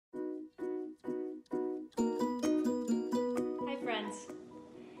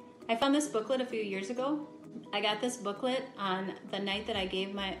I found this booklet a few years ago. I got this booklet on the night that I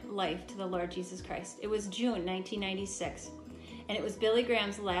gave my life to the Lord Jesus Christ. It was June 1996, and it was Billy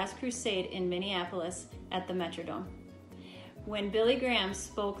Graham's last crusade in Minneapolis at the Metrodome. When Billy Graham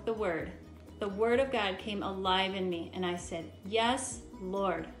spoke the Word of God came alive in me, and I said, "Yes,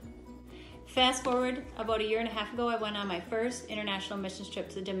 Lord." Fast forward, about a year and a half ago, I went on my first international missions trip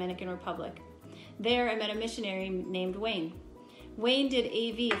to the Dominican Republic. There, I met a missionary named Wayne. Wayne did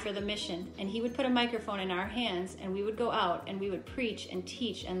AV for the mission, and he would put a microphone in our hands, and we would go out and we would preach and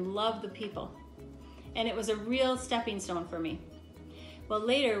teach and love the people. And it was a real stepping stone for me. Well,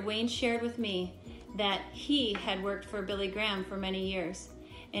 later, Wayne shared with me that he had worked for Billy Graham for many years.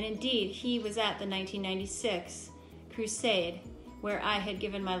 And indeed, he was at the 1996 crusade where I had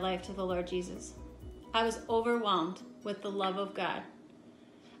given my life to the Lord Jesus. I was overwhelmed with the love of God.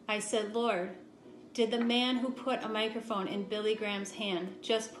 I said, "Lord, did the man who put a microphone in Billy Graham's hand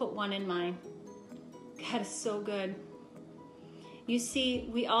just put one in mine?" God is so good. You see,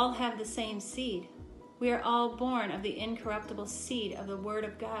 we all have the same seed. We are all born of the incorruptible seed of the Word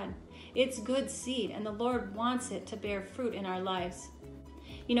of God. It's good seed, and the Lord wants it to bear fruit in our lives.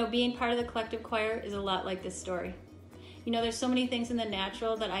 You know, being part of the collective choir is a lot like this story. You know, there's so many things in the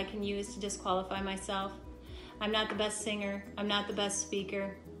natural that I can use to disqualify myself. I'm not the best singer. I'm not the best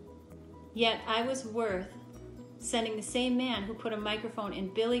speaker. Yet I was worth sending the same man who put a microphone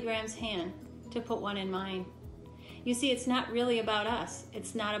in Billy Graham's hand to put one in mine. You see, it's not really about us.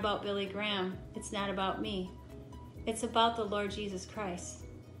 It's not about Billy Graham. It's not about me. It's about the Lord Jesus Christ.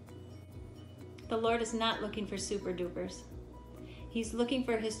 The Lord is not looking for super dupers. He's looking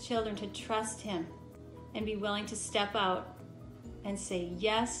for his children to trust him and be willing to step out and say,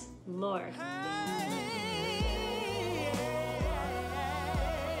 "Yes, Lord."